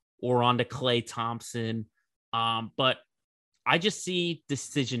Green or onto Klay Thompson. But I just see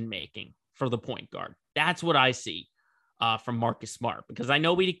decision-making for the point guard. That's what I see from Marcus Smart, because I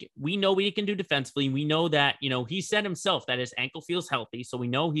know we know what he can do defensively. We know that, he said himself that his ankle feels healthy. So we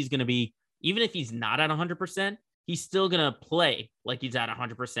know he's going to be, even if he's not at 100%, he's still going to play like he's at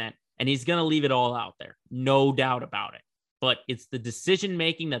 100%, and he's going to leave it all out there. No doubt about it. But it's the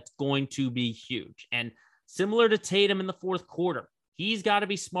decision-making that's going to be huge. And similar to Tatum in the fourth quarter, he's got to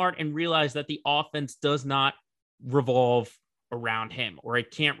be smart and realize that the offense does not revolve around him, or it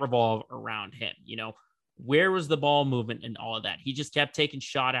can't revolve around him. Where was the ball movement and all of that? He just kept taking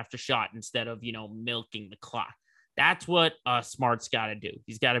shot after shot instead of, milking the clock. That's what Smart's got to do.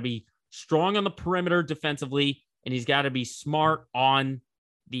 He's got to be strong on the perimeter defensively, and he's got to be smart on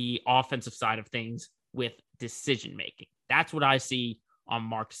the offensive side of things with decision-making. That's what I see on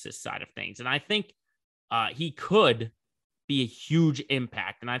Marcus's side of things. And I think he could be a huge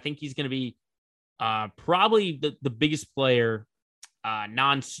impact. And I think he's going to be probably the biggest player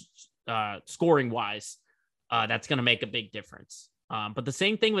scoring wise that's going to make a big difference. But the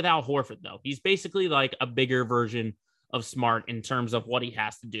same thing with Al Horford, though. He's basically like a bigger version of Smart in terms of what he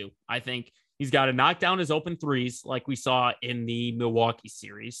has to do. I think he's got to knock down his open threes like we saw in the Milwaukee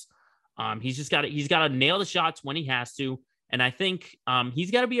series. He's got to nail the shots when he has to. And I think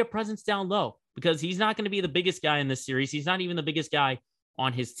he's got to be a presence down low, because he's not going to be the biggest guy in this series. He's not even the biggest guy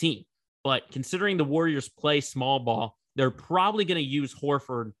on his team. But considering the Warriors play small ball, they're probably going to use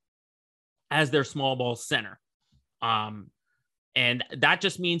Horford as their small ball center. And that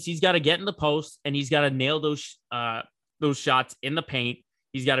just means he's got to get in the post and he's got to nail those shots in the paint.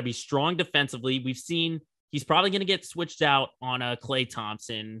 He's got to be strong defensively. We've seen he's probably going to get switched out on a Klay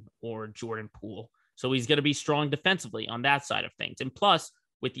Thompson or Jordan Poole. So he's going to be strong defensively on that side of things. And plus,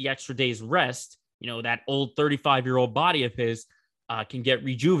 with the extra day's rest, that old 35-year-old body of his can get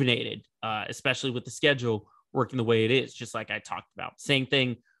rejuvenated, especially with the schedule working the way it is, just like I talked about. Same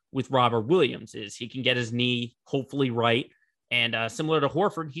thing with Robert Williams is he can get his knee hopefully right. And similar to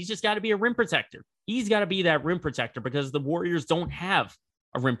Horford, he's just got to be a rim protector. He's got to be that rim protector, because the Warriors don't have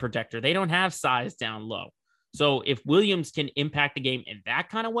a rim protector. They don't have size down low. So if Williams can impact the game in that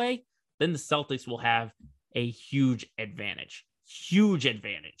kind of way, then the Celtics will have a huge advantage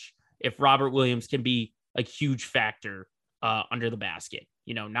if Robert Williams can be a huge factor under the basket,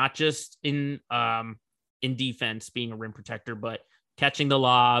 not just in defense being a rim protector, but catching the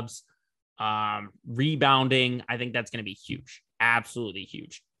lobs, rebounding. I think that's going to be huge. Absolutely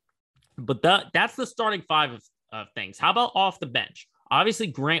huge. But that's the starting five of things. How about off the bench? Obviously,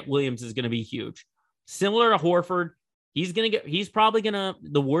 Grant Williams is going to be huge. Similar to Horford,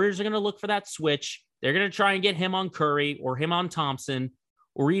 the Warriors are going to look for that switch. They're going to try and get him on Curry or him on Thompson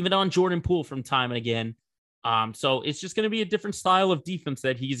or even on Jordan Poole from time and again. So it's just going to be a different style of defense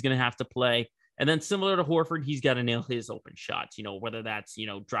that he's going to have to play. And then similar to Horford, he's got to nail his open shots, whether that's,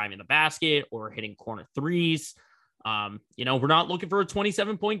 driving the basket or hitting corner threes. We're not looking for a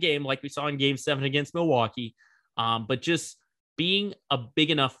 27-point game like we saw in Game 7 against Milwaukee, but just being a big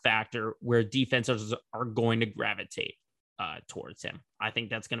enough factor where defenses are going to gravitate towards him. I think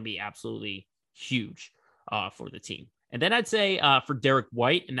that's going to be absolutely huge for the team. And then I'd say for Derek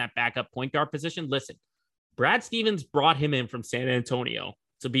White in that backup point guard position, listen, Brad Stevens brought him in from San Antonio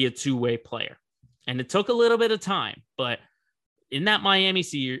to be a two-way player. And it took a little bit of time, but in that Miami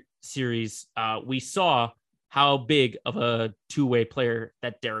series, we saw how big of a two-way player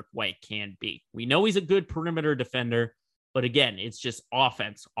that Derek White can be. We know he's a good perimeter defender, but again, it's just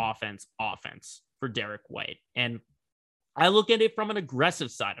offense for Derek White. And I look at it from an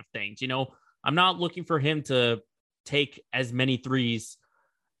aggressive side of things. I'm not looking for him to take as many threes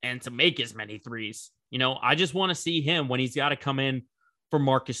and to make as many threes. I just want to see him when he's got to come in for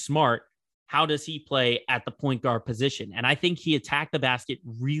Marcus Smart. How does he play at the point guard position? And I think he attacked the basket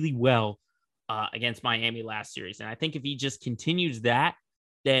really well against Miami last series. And I think if he just continues that,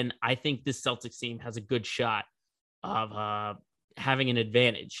 then I think this Celtics team has a good shot of having an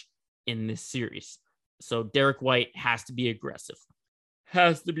advantage in this series. So Derek White has to be aggressive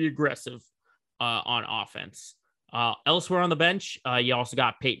on offense. Elsewhere on the bench, you also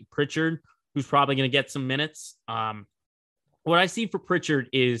got Peyton Pritchard, who's probably going to get some minutes. what I see for Pritchard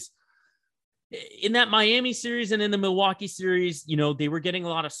is in that Miami series and in the Milwaukee series, you know, they were getting a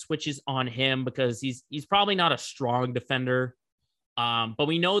lot of switches on him because he's probably not a strong defender. But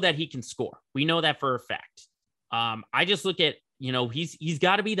we know that he can score. We know that for a fact. I just look at, you know, he's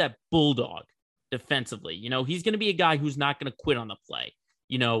got to be that bulldog defensively. You know, he's going to be a guy who's not going to quit on the play.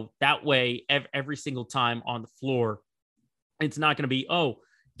 You know, that way every single time on the floor, it's not going to be, oh,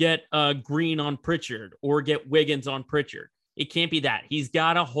 get Green on Pritchard or get Wiggins on Pritchard. It can't be that. He's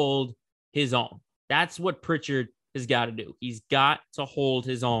got to hold his own. That's what Pritchard has got to do. He's got to hold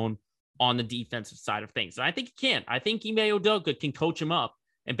his own on the defensive side of things. And I think he can. I think Ime Udoka can coach him up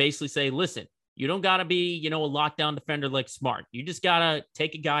and basically say, listen, you don't got to be, you know, a lockdown defender like Smart. You just got to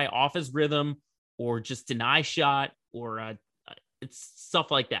take a guy off his rhythm or just deny shot or it's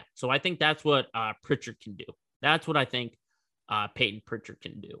stuff like that. So I think that's what Pritchard can do. That's what I think Peyton Pritchard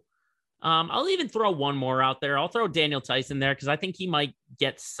can do. I'll even throw one more out there. I'll throw Daniel Theis there because I think he might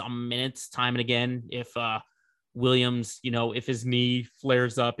get some minutes time and again if Williams, you know, if his knee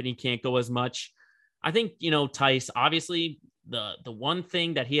flares up and he can't go as much. I think, you know, Theis, obviously the one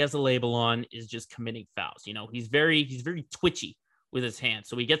thing that he has a label on is just committing fouls. You know, he's very twitchy with his hands.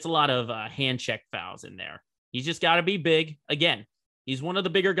 So he gets a lot of hand check fouls in there. He's just got to be big. Again, he's one of the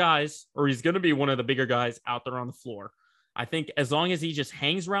bigger guys, or he's going to be one of the bigger guys out there on the floor. I think as long as he just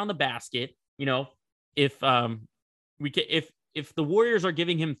hangs around the basket, you know, if the Warriors are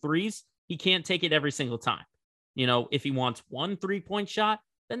giving him threes, he can't take it every single time. You know, if he wants 1 3-point shot,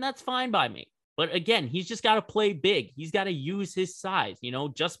 then that's fine by me. But again, he's just got to play big. He's got to use his size, you know,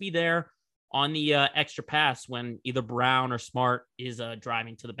 just be there on the extra pass when either Brown or Smart is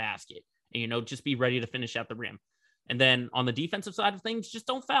driving to the basket and, you know, just be ready to finish at the rim. And then on the defensive side of things, just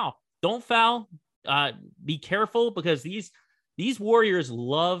don't foul. Don't foul. Be careful because these Warriors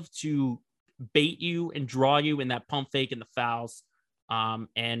love to bait you and draw you in that pump fake and the fouls.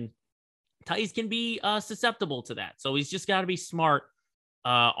 And Theis can be susceptible to that. So he's just got to be smart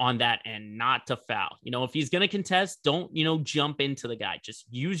on that and not to foul. You know, if he's going to contest, don't, you know, jump into the guy. Just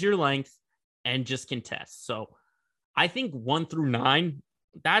use your length and just contest. So I think 1 through 9,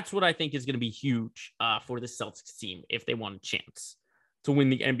 that's what I think is going to be huge for the Celtics team if they want a chance to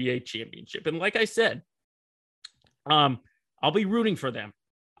win the NBA championship. And like I said, I'll be rooting for them.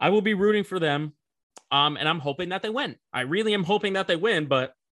 I will be rooting for them. And I'm hoping that they win. I really am hoping that they win,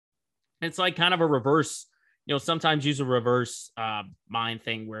 but it's like kind of a reverse, you know, sometimes use a reverse mind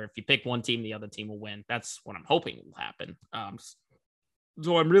thing where if you pick one team, the other team will win. That's what I'm hoping will happen.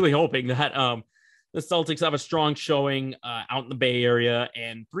 So I'm really hoping that the Celtics have a strong showing out in the Bay Area,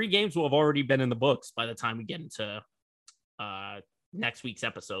 and 3 games will have already been in the books by the time we get into next week's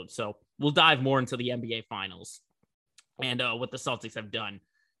episode. So we'll dive more into the NBA finals and what the Celtics have done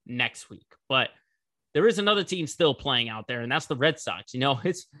next week. But there is another team still playing out there, and that's the Red Sox. You know,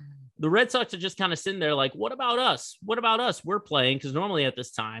 it's the Red Sox are just kind of sitting there like, what about us? What about us? We're playing, because normally at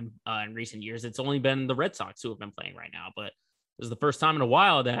this time in recent years, it's only been the Red Sox who have been playing right now. But this is the first time in a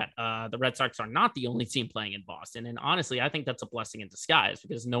while that the Red Sox are not the only team playing in Boston. And honestly, I think that's a blessing in disguise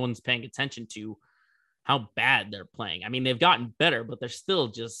because no one's paying attention to how bad they're playing. I mean, they've gotten better, but they're still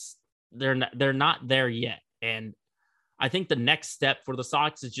just, they're not there yet. And I think the next step for the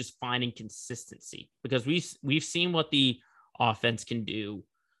Sox is just finding consistency, because we've seen what the offense can do.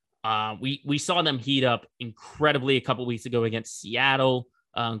 We saw them heat up incredibly a couple weeks ago against Seattle,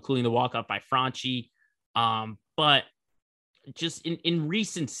 including the walk-off by Franchi. But just in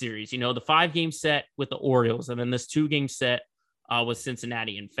recent series, you know, the 5-game set with the Orioles and then this 2-game set with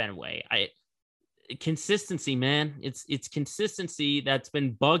Cincinnati and Fenway. Consistency, man. It's consistency that's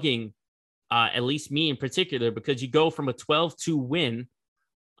been bugging at least me in particular, because you go from a 12-2 win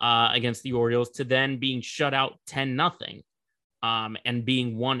against the Orioles to then being shut out 10-0 and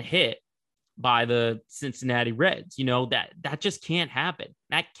being one hit by the Cincinnati Reds. You know, that just can't happen.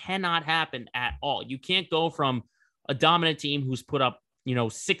 That cannot happen at all. You can't go from a dominant team who's put up, you know,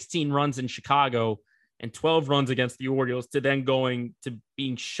 16 runs in Chicago and 12 runs against the Orioles to then going to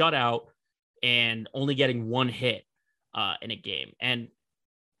being shut out and only getting one hit in a game. And,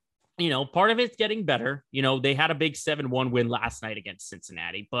 you know, part of it's getting better. You know, they had a big 7-1 win last night against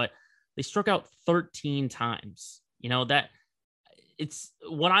Cincinnati, but they struck out 13 times. You know, that it's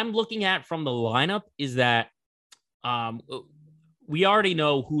what I'm looking at from the lineup is that we already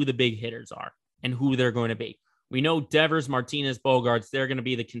know who the big hitters are and who they're going to be. We know Devers, Martinez, Bogarts, they're going to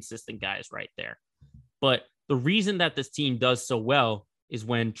be the consistent guys right there. But the reason that this team does so well is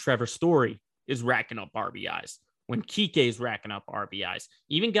when Trevor Story is racking up RBIs, when Kike is racking up RBIs,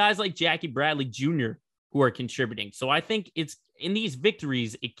 even guys like Jackie Bradley Jr. who are contributing. So I think it's in these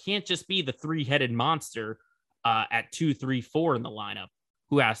victories, it can't just be the 3-headed monster at 2, 3, 4 in the lineup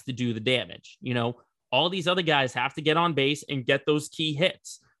who has to do the damage. All these other guys have to get on base and get those key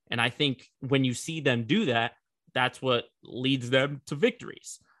hits. And I think when you see them do that, that's what leads them to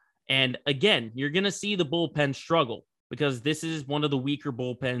victories. And again, you're going to see the bullpen struggle because this is one of the weaker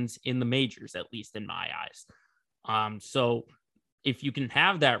bullpens in the majors, at least in my eyes. So if you can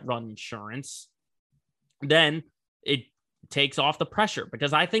have that run insurance, then it takes off the pressure,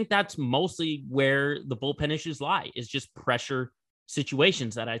 because I think that's mostly where the bullpen issues lie, is just pressure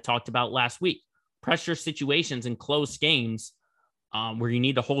situations that I talked about last week. Pressure situations in close games where you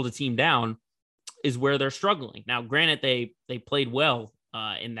need to hold a team down is where they're struggling. Now, granted, they played well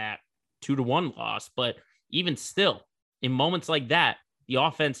in that 2-1 loss, but even still, in moments like that, the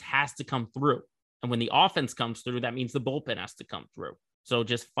offense has to come through. And when the offense comes through, that means the bullpen has to come through. So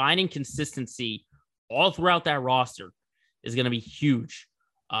just finding consistency all throughout that roster is going to be huge,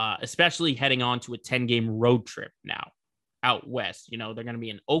 especially heading on to a 10-game road trip now out west. They're going to be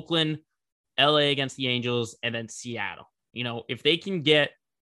in Oakland, LA against the Angels, and then Seattle. If they can get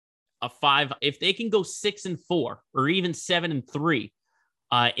if they can go 6-4 or even 7-3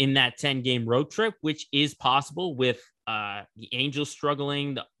 in that 10-game road trip, which is possible with the Angels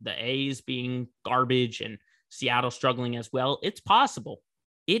struggling, the A's being garbage, and Seattle struggling as well. It's possible.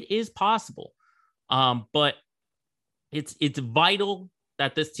 It is possible. But it's vital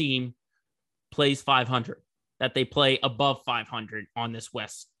that this team plays 500, that they play above 500 on this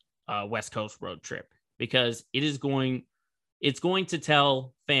West Coast road trip, because it's going to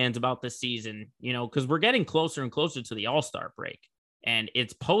tell fans about this season, because we're getting closer and closer to the All-Star break, and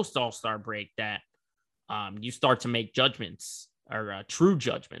it's post All-Star break that you start to make judgments, or true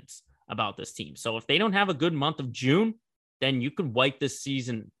judgments about this team. So if they don't have a good month of June, then you can wipe this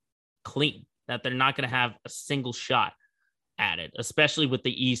season clean, that they're not going to have a single shot at it, especially with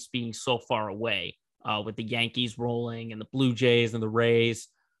the East being so far away, with the Yankees rolling and the Blue Jays and the Rays.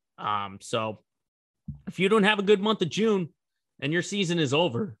 So if you don't have a good month of June, then your season is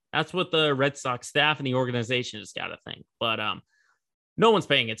over. That's what the Red Sox staff and the organization has got to think. But no one's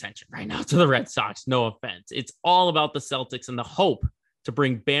paying attention right now to the Red Sox. No offense. It's all about the Celtics and the hope to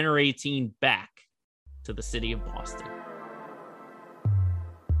bring Banner 18 back to the city of Boston.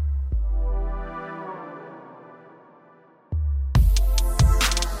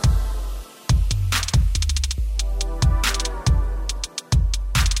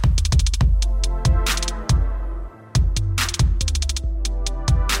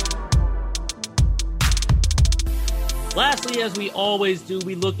 Lastly, as we always do,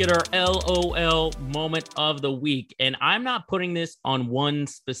 we look at our LOL moment of the week. And I'm not putting this on one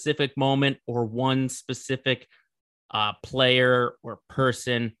specific moment or one specific player or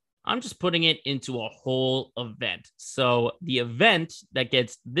person. I'm just putting it into a whole event. So the event that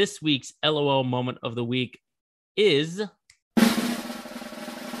gets this week's LOL moment of the week is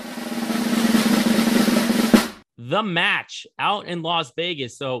the match out in Las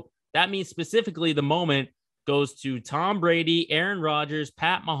Vegas. So that means specifically the moment goes to Tom Brady, Aaron Rodgers,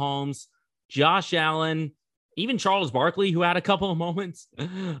 Pat Mahomes, Josh Allen, even Charles Barkley, who had a couple of moments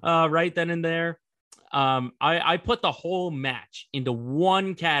right then and there. I put the whole match into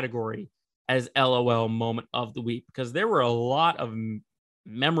one category as LOL moment of the week, because there were a lot of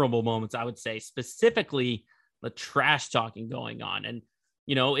memorable moments, I would say, specifically the trash talking going on. And,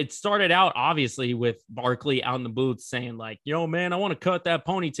 it started out obviously with Barkley out in the booth saying like, man, I want to cut that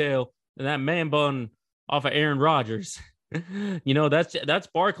ponytail and that man bun off of Aaron Rodgers. That's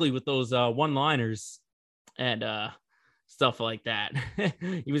Barkley with those one-liners and stuff like that.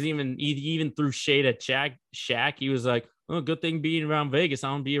 he even threw shade at Shaq. He was like, "Oh, good thing being around Vegas, I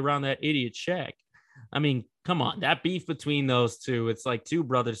don't be around that idiot Shaq." I mean, come on, that beef between those two, it's like two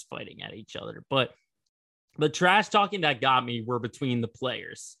brothers fighting at each other. But the trash talking that got me were between the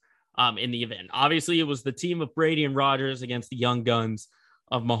players in the event. Obviously, it was the team of Brady and Rodgers against the young guns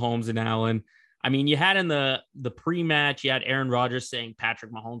of Mahomes and Allen. I mean, you had in the pre-match, you had Aaron Rodgers saying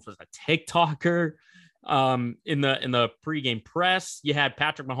Patrick Mahomes was a TikToker. In the pregame press, you had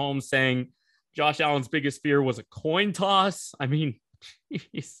Patrick Mahomes saying Josh Allen's biggest fear was a coin toss. I mean,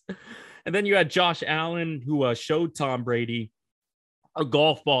 geez. And then you had Josh Allen, who showed Tom Brady a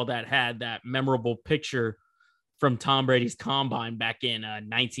golf ball that had that memorable picture from Tom Brady's combine back in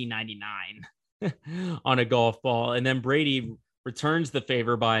 1999 on a golf ball. And then Brady returns the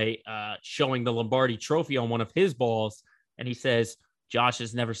favor by showing the Lombardi trophy on one of his balls. And he says, Josh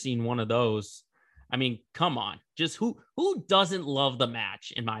has never seen one of those. I mean, come on, just who doesn't love the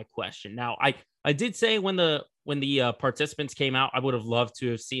match in my question. Now, I did say when the participants came out, I would have loved to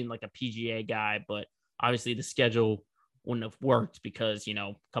have seen like a PGA guy, but obviously the schedule wouldn't have worked because,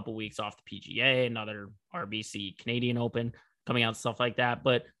 a couple weeks off the PGA, another RBC Canadian Open coming out, stuff like that.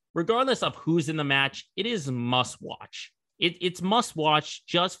 But regardless of who's in the match, it is must watch. It's must watch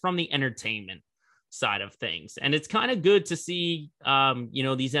just from the entertainment side of things. And it's kind of good to see, these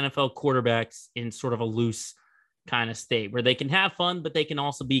NFL quarterbacks in sort of a loose kind of state where they can have fun, but they can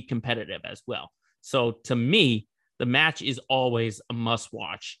also be competitive as well. So to me, the match is always a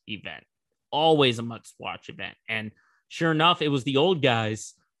must-watch event. Always a must-watch event. And sure enough, it was the old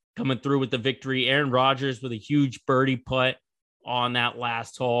guys coming through with the victory. Aaron Rodgers with a huge birdie putt on that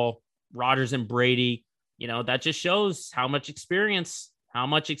last hole. Rodgers and Brady, that just shows how much experience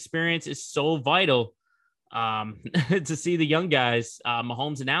is so vital to see the young guys,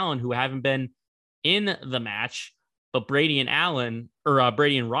 Mahomes and Allen, who haven't been in the match, but Brady and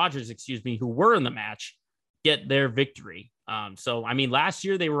Rodgers, who were in the match, get their victory. So, last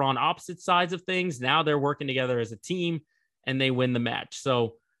year they were on opposite sides of things. Now they're working together as a team and they win the match.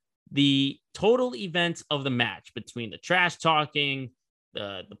 So the total events of the match between the trash talking,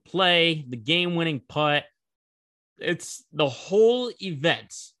 the play, the game-winning putt, it's the whole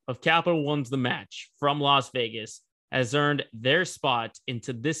event of Capital One's The Match from Las Vegas has earned their spot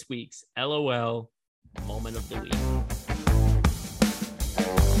into this week's LOL Moment of the Week.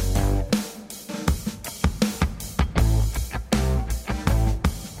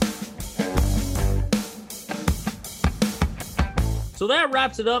 So that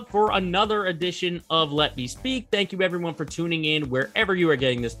wraps it up for another edition of Let Me Speak. Thank you everyone for tuning in wherever you are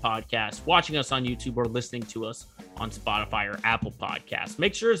getting this podcast, watching us on YouTube or listening to us on Spotify or Apple Podcasts.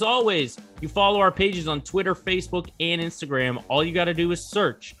 Make sure, as always, you follow our pages on Twitter, Facebook, and Instagram. All you got to do is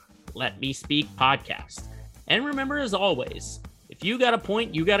search Let Me Speak Podcast. And remember, as always, if you got a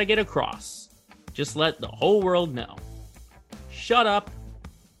point you got to get across, just let the whole world know. Shut up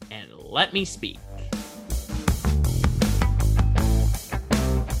and let me speak.